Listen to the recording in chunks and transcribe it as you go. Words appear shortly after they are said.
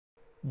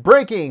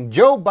Breaking,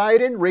 Joe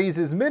Biden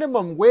raises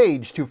minimum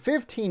wage to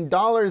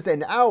 $15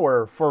 an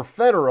hour for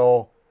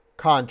federal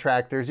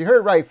contractors. You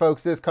heard right,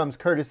 folks. This comes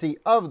courtesy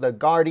of The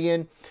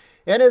Guardian.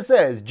 And it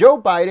says,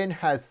 Joe Biden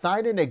has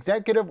signed an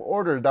executive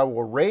order that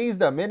will raise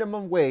the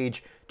minimum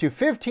wage to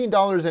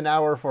 $15 an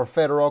hour for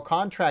federal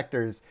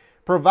contractors,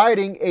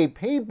 providing a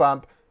pay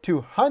bump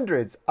to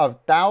hundreds of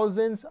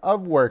thousands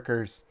of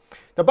workers.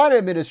 The Biden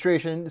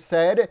administration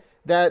said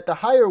that the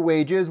higher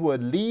wages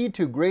would lead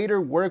to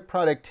greater work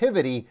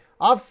productivity,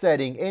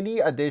 offsetting any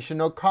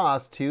additional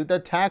cost to the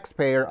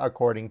taxpayer,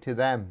 according to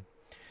them.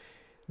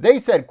 They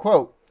said,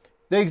 quote,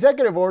 the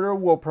executive order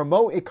will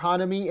promote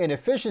economy and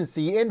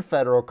efficiency in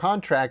federal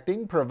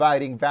contracting,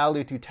 providing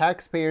value to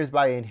taxpayers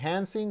by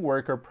enhancing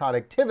worker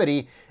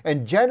productivity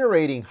and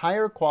generating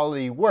higher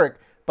quality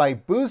work by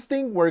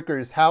boosting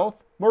workers'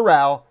 health,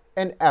 morale,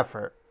 and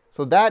effort.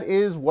 So that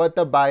is what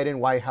the Biden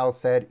White House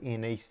said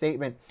in a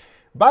statement.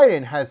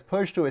 Biden has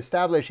pushed to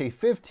establish a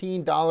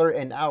 $15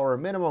 an hour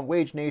minimum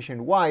wage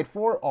nationwide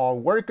for all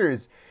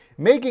workers,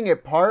 making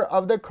it part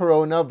of the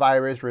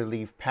coronavirus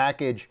relief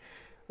package.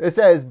 It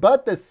says,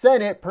 but the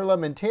Senate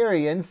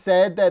parliamentarians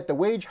said that the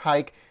wage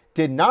hike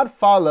did not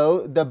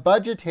follow the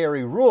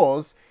budgetary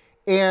rules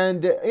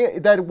and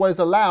that was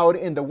allowed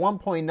in the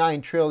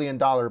 $1.9 trillion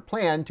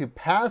plan to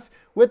pass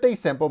with a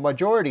simple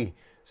majority.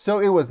 So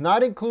it was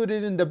not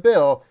included in the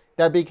bill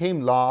that became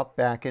law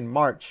back in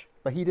March.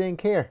 But he didn't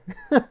care.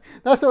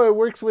 That's how it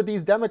works with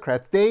these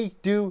Democrats. They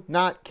do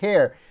not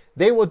care.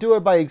 They will do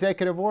it by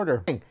executive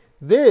order.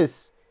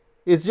 This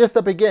is just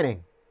the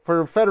beginning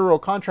for federal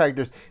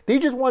contractors. They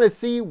just want to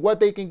see what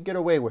they can get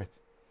away with.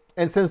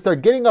 And since they're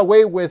getting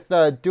away with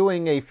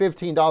doing a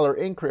 $15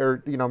 increase,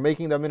 or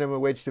making the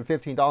minimum wage to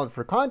 $15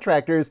 for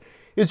contractors,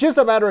 it's just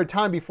a matter of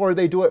time before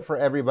they do it for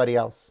everybody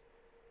else.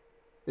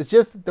 It's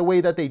just the way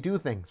that they do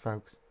things,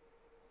 folks.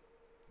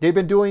 They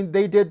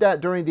did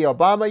that during the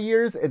Obama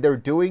years, and they're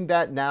doing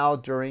that now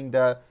during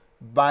the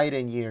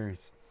Biden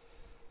years.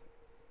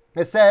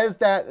 It says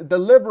that the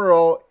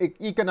Liberal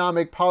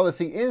Economic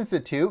Policy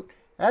Institute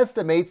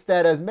estimates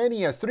that as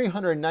many as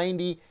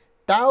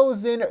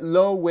 390,000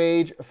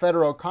 low-wage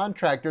federal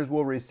contractors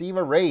will receive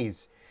a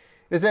raise.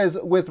 It says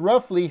with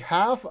roughly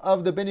half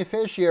of the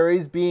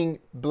beneficiaries being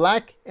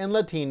Black and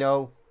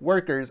Latino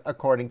workers,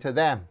 according to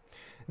them.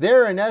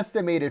 There are an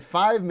estimated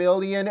 5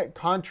 million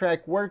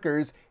contract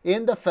workers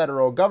in the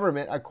federal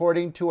government,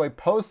 according to a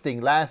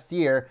posting last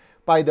year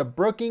by the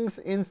Brookings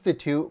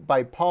Institute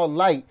by Paul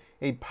Light,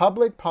 a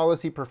public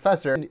policy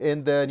professor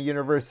in the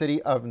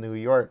University of New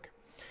York.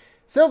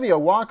 Sylvia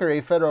Walker, a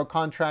federal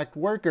contract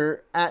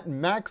worker at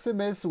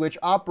Maximus, which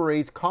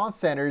operates call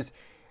centers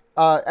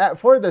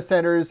for the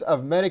Centers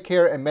of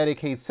Medicare and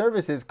Medicaid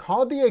Services,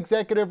 called the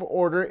executive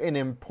order an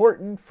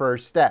important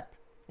first step.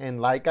 And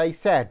like I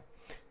said,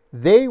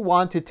 they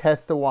want to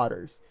test the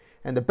waters.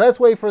 And the best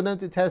way for them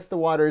to test the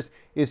waters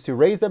is to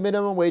raise the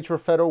minimum wage for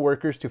federal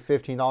workers to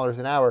 $15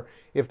 an hour.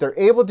 If they're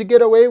able to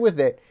get away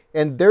with it,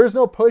 and there's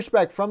no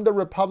pushback from the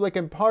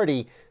Republican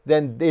Party,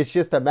 then it's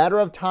just a matter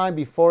of time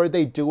before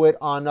they do it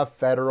on a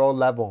federal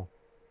level.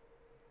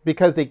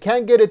 Because they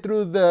can't get it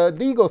through the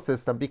legal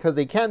system, because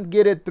they can't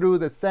get it through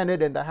the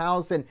Senate and the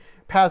House and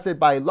pass it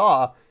by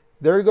law,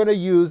 they're going to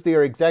use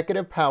their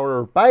executive power,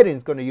 or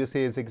Biden's going to use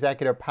his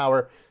executive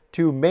power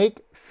to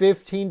make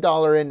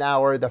 $15 an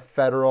hour the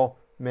federal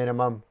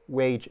minimum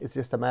wage. It's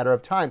just a matter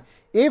of time.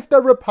 If the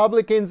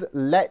Republicans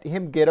let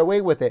him get away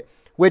with it,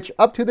 which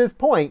up to this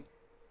point,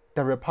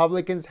 the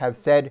Republicans have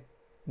said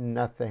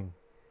nothing.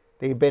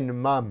 They've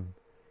been mum.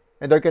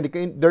 And they're going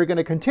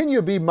to continue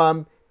to be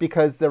mum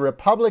because the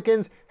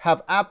Republicans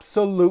have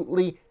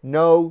absolutely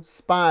no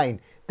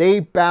spine. They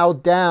bow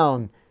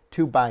down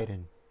to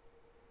Biden.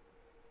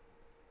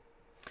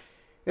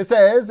 It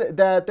says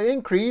that the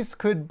increase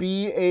could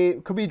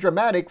be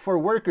dramatic for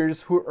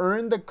workers who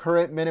earn the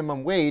current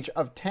minimum wage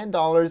of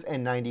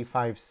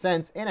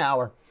 $10.95 an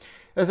hour.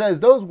 It says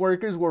those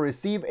workers will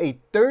receive a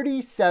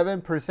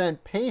 37%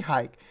 pay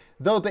hike,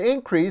 though the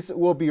increase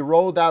will be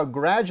rolled out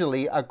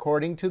gradually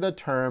according to the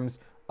terms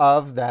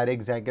of that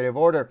executive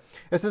order.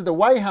 It says the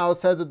White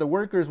House said that the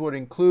workers would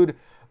include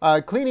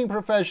cleaning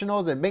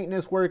professionals and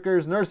maintenance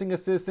workers, nursing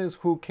assistants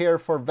who care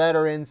for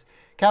veterans,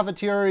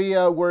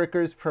 cafeteria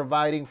workers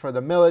providing for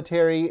the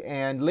military,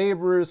 and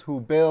laborers who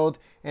build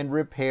and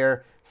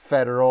repair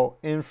federal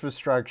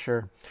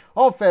infrastructure.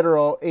 All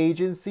federal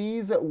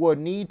agencies would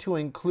need to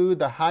include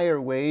the higher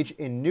wage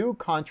in new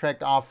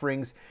contract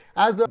offerings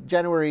as of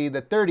January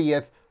the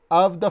 30th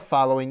of the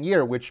following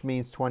year, which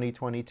means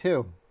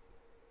 2022.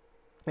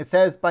 It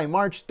says by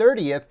March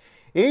 30th,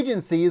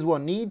 agencies will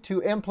need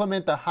to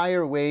implement the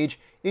higher wage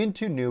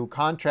into new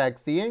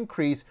contracts. The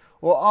increase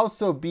will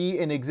also be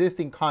in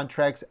existing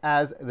contracts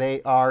as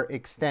they are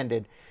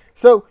extended.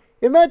 So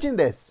imagine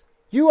this.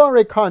 You are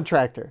a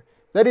contractor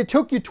that it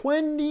took you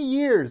 20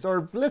 years,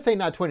 or let's say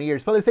not 20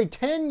 years, but let's say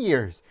 10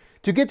 years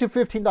to get to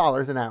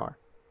 $15 an hour.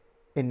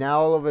 And now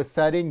all of a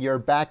sudden you're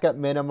back at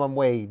minimum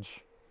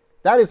wage.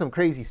 That is some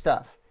crazy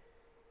stuff.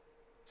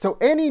 So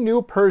any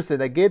new person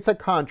that gets a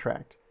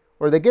contract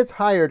or that gets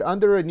hired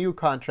under a new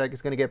contract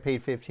is going to get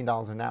paid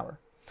 $15 an hour.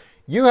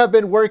 You have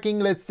been working,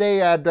 let's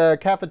say, at a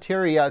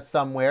cafeteria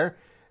somewhere,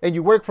 and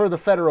you work for the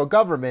federal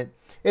government,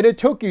 and it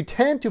took you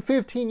 10 to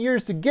 15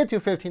 years to get to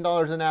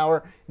 $15 an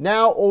hour.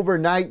 Now,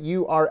 overnight,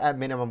 you are at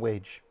minimum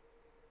wage.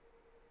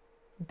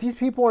 These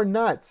people are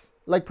nuts.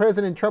 Like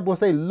President Trump will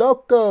say,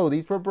 loco.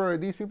 These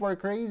people are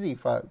crazy,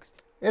 folks.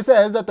 It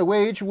says that the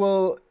wage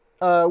will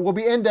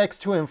be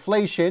indexed to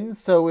inflation,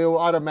 so it will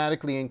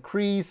automatically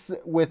increase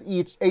with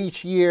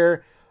each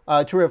year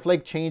to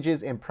reflect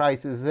changes in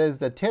prices. It says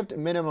the tipped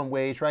minimum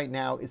wage right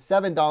now is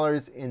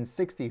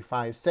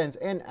 $7.65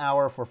 an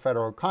hour for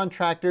federal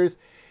contractors,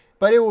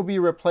 but it will be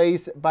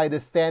replaced by the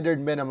standard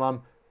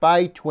minimum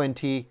by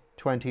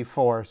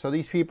 2024. So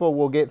these people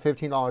will get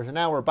 $15 an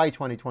hour by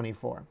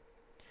 2024.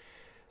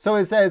 So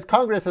it says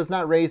Congress has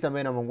not raised the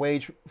minimum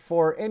wage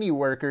for any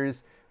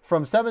workers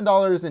from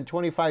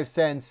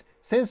 $7.25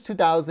 since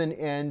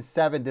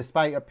 2007,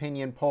 despite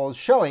opinion polls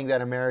showing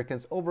that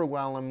Americans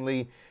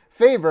overwhelmingly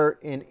favor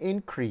an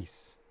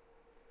increase.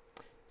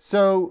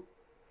 So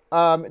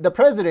the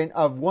president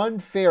of One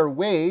Fair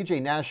Wage, a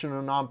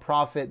national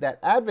nonprofit that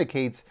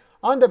advocates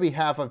on the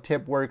behalf of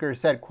tip workers,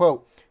 said,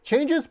 quote,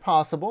 "Change is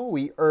possible.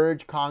 We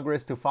urge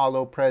Congress to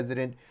follow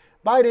President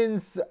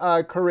Biden's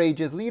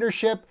courageous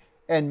leadership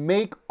and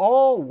make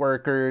all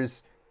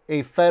workers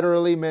a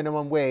federally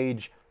minimum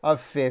wage of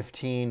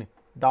 $15.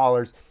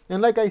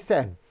 And like I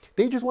said,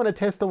 they just want to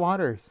test the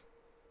waters.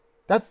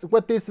 That's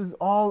what this is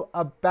all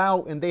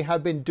about, and they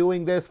have been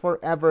doing this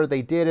forever.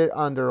 They did it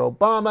under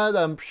Obama.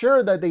 I'm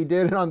sure that they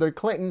did it under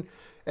Clinton,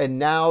 and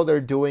now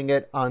they're doing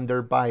it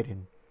under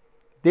Biden.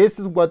 This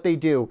is what they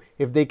do.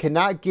 If they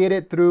cannot get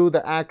it through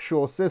the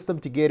actual system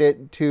to get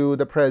it to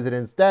the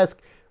president's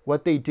desk,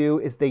 what they do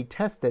is they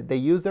test it. They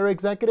use their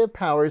executive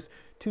powers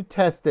to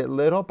test it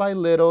little by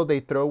little. They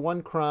throw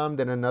one crumb,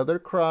 then another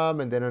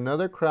crumb, and then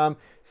another crumb,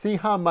 see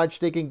how much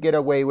they can get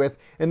away with,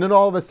 and then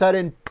all of a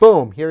sudden,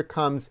 boom, here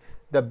comes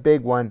the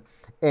big one.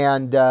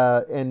 And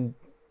the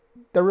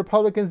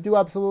Republicans do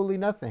absolutely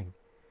nothing.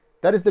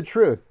 That is the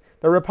truth.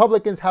 The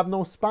Republicans have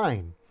no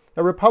spine.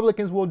 The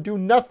Republicans will do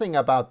nothing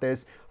about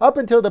this up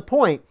until the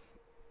point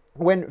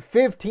when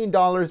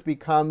 $15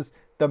 becomes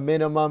the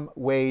minimum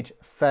wage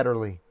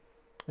federally.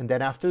 And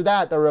then after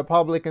that, the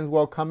Republicans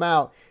will come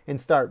out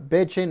and start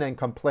bitching and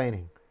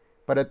complaining.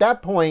 But at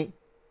that point,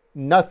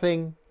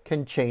 nothing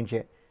can change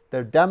it.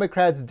 The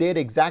Democrats did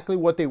exactly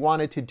what they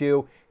wanted to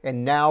do,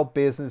 and now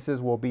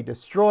businesses will be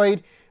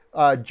destroyed.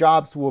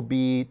 Jobs will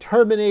be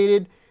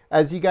terminated.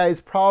 As you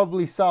guys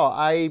probably saw,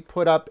 I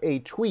put up a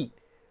tweet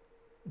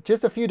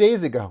just a few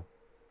days ago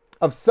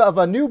of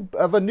a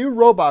new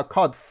robot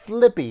called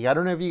Flippy. I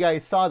don't know if you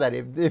guys saw that.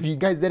 If you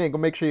guys didn't, go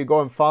make sure you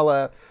go and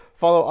follow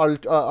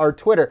our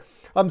Twitter.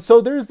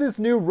 So there's this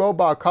new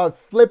robot called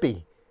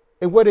Flippy,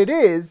 and what it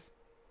is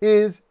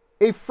a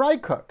fry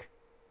cook.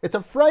 It's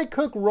a fry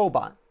cook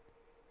robot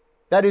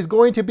that is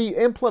going to be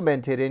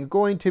implemented and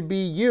going to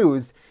be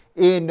used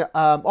in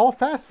all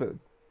fast food.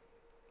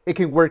 It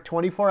can work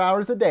 24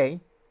 hours a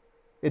day.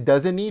 It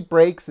doesn't need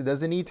breaks. It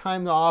doesn't need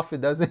time off. It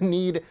doesn't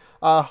need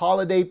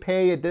holiday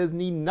pay. It doesn't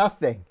need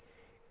nothing.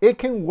 It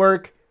can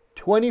work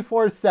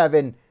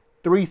 24/7,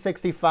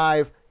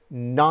 365,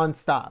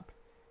 nonstop.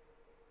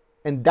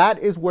 And that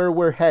is where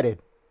we're headed.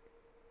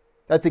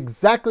 That's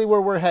exactly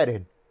where we're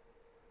headed.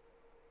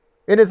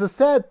 It is a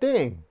sad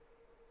thing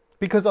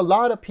because a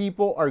lot of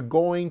people are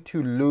going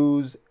to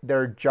lose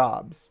their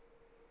jobs.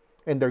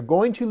 And they're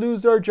going to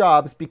lose their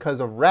jobs because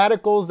of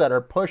radicals that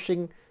are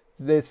pushing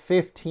this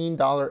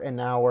 $15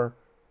 an hour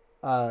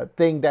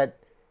thing that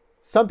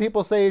some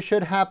people say it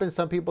should happen,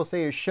 some people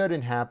say it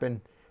shouldn't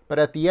happen. But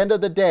at the end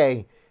of the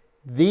day,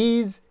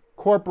 these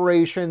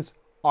corporations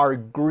are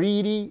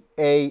greedy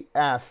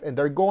AF, and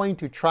they're going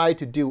to try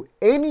to do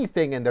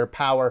anything in their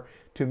power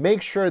to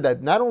make sure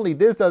that not only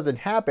this doesn't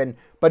happen,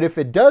 but if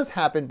it does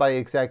happen by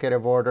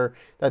executive order,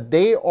 that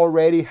they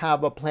already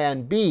have a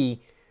plan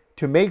B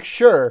to make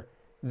sure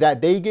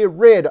that they get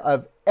rid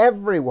of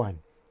everyone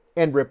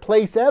and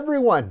replace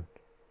everyone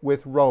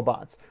with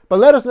robots. But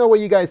let us know what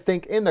you guys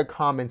think in the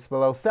comments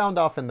below. Sound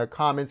off in the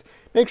comments.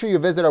 Make sure you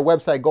visit our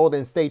website,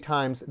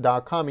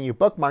 goldenstatetimes.com, and you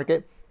bookmark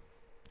it.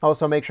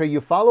 Also, make sure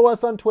you follow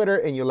us on Twitter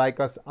and you like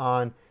us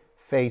on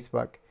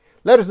Facebook.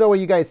 Let us know what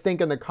you guys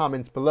think in the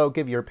comments below.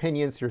 Give your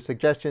opinions, your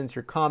suggestions,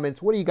 your comments.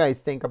 What do you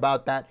guys think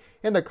about that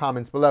in the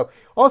comments below?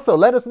 Also,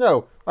 let us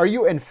know, are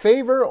you in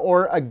favor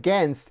or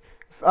against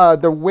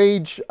the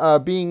wage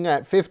being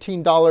at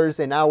 $15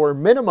 an hour,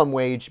 minimum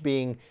wage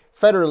being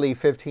federally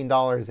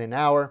 $15 an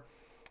hour?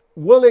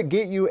 Will it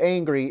get you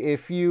angry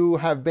if you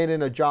have been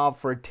in a job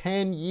for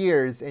 10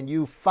 years and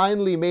you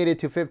finally made it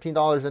to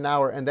 $15 an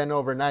hour and then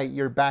overnight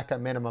you're back at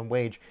minimum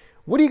wage?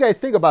 What do you guys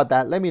think about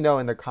that? Let me know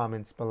in the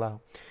comments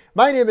below.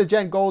 My name is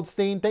Jen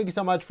Goldstein. Thank you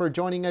so much for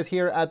joining us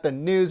here at the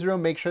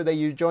newsroom. Make sure that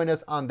you join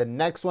us on the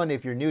next one.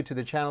 If you're new to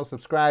the channel,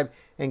 subscribe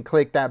and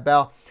click that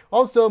bell.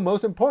 Also,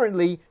 most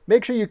importantly,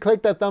 make sure you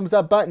click that thumbs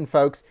up button,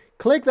 folks.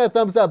 Click that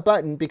thumbs up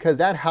button because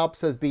that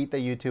helps us beat the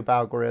YouTube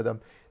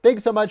algorithm. Thank you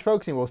so much,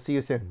 folks, and we'll see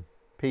you soon.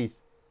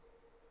 Peace.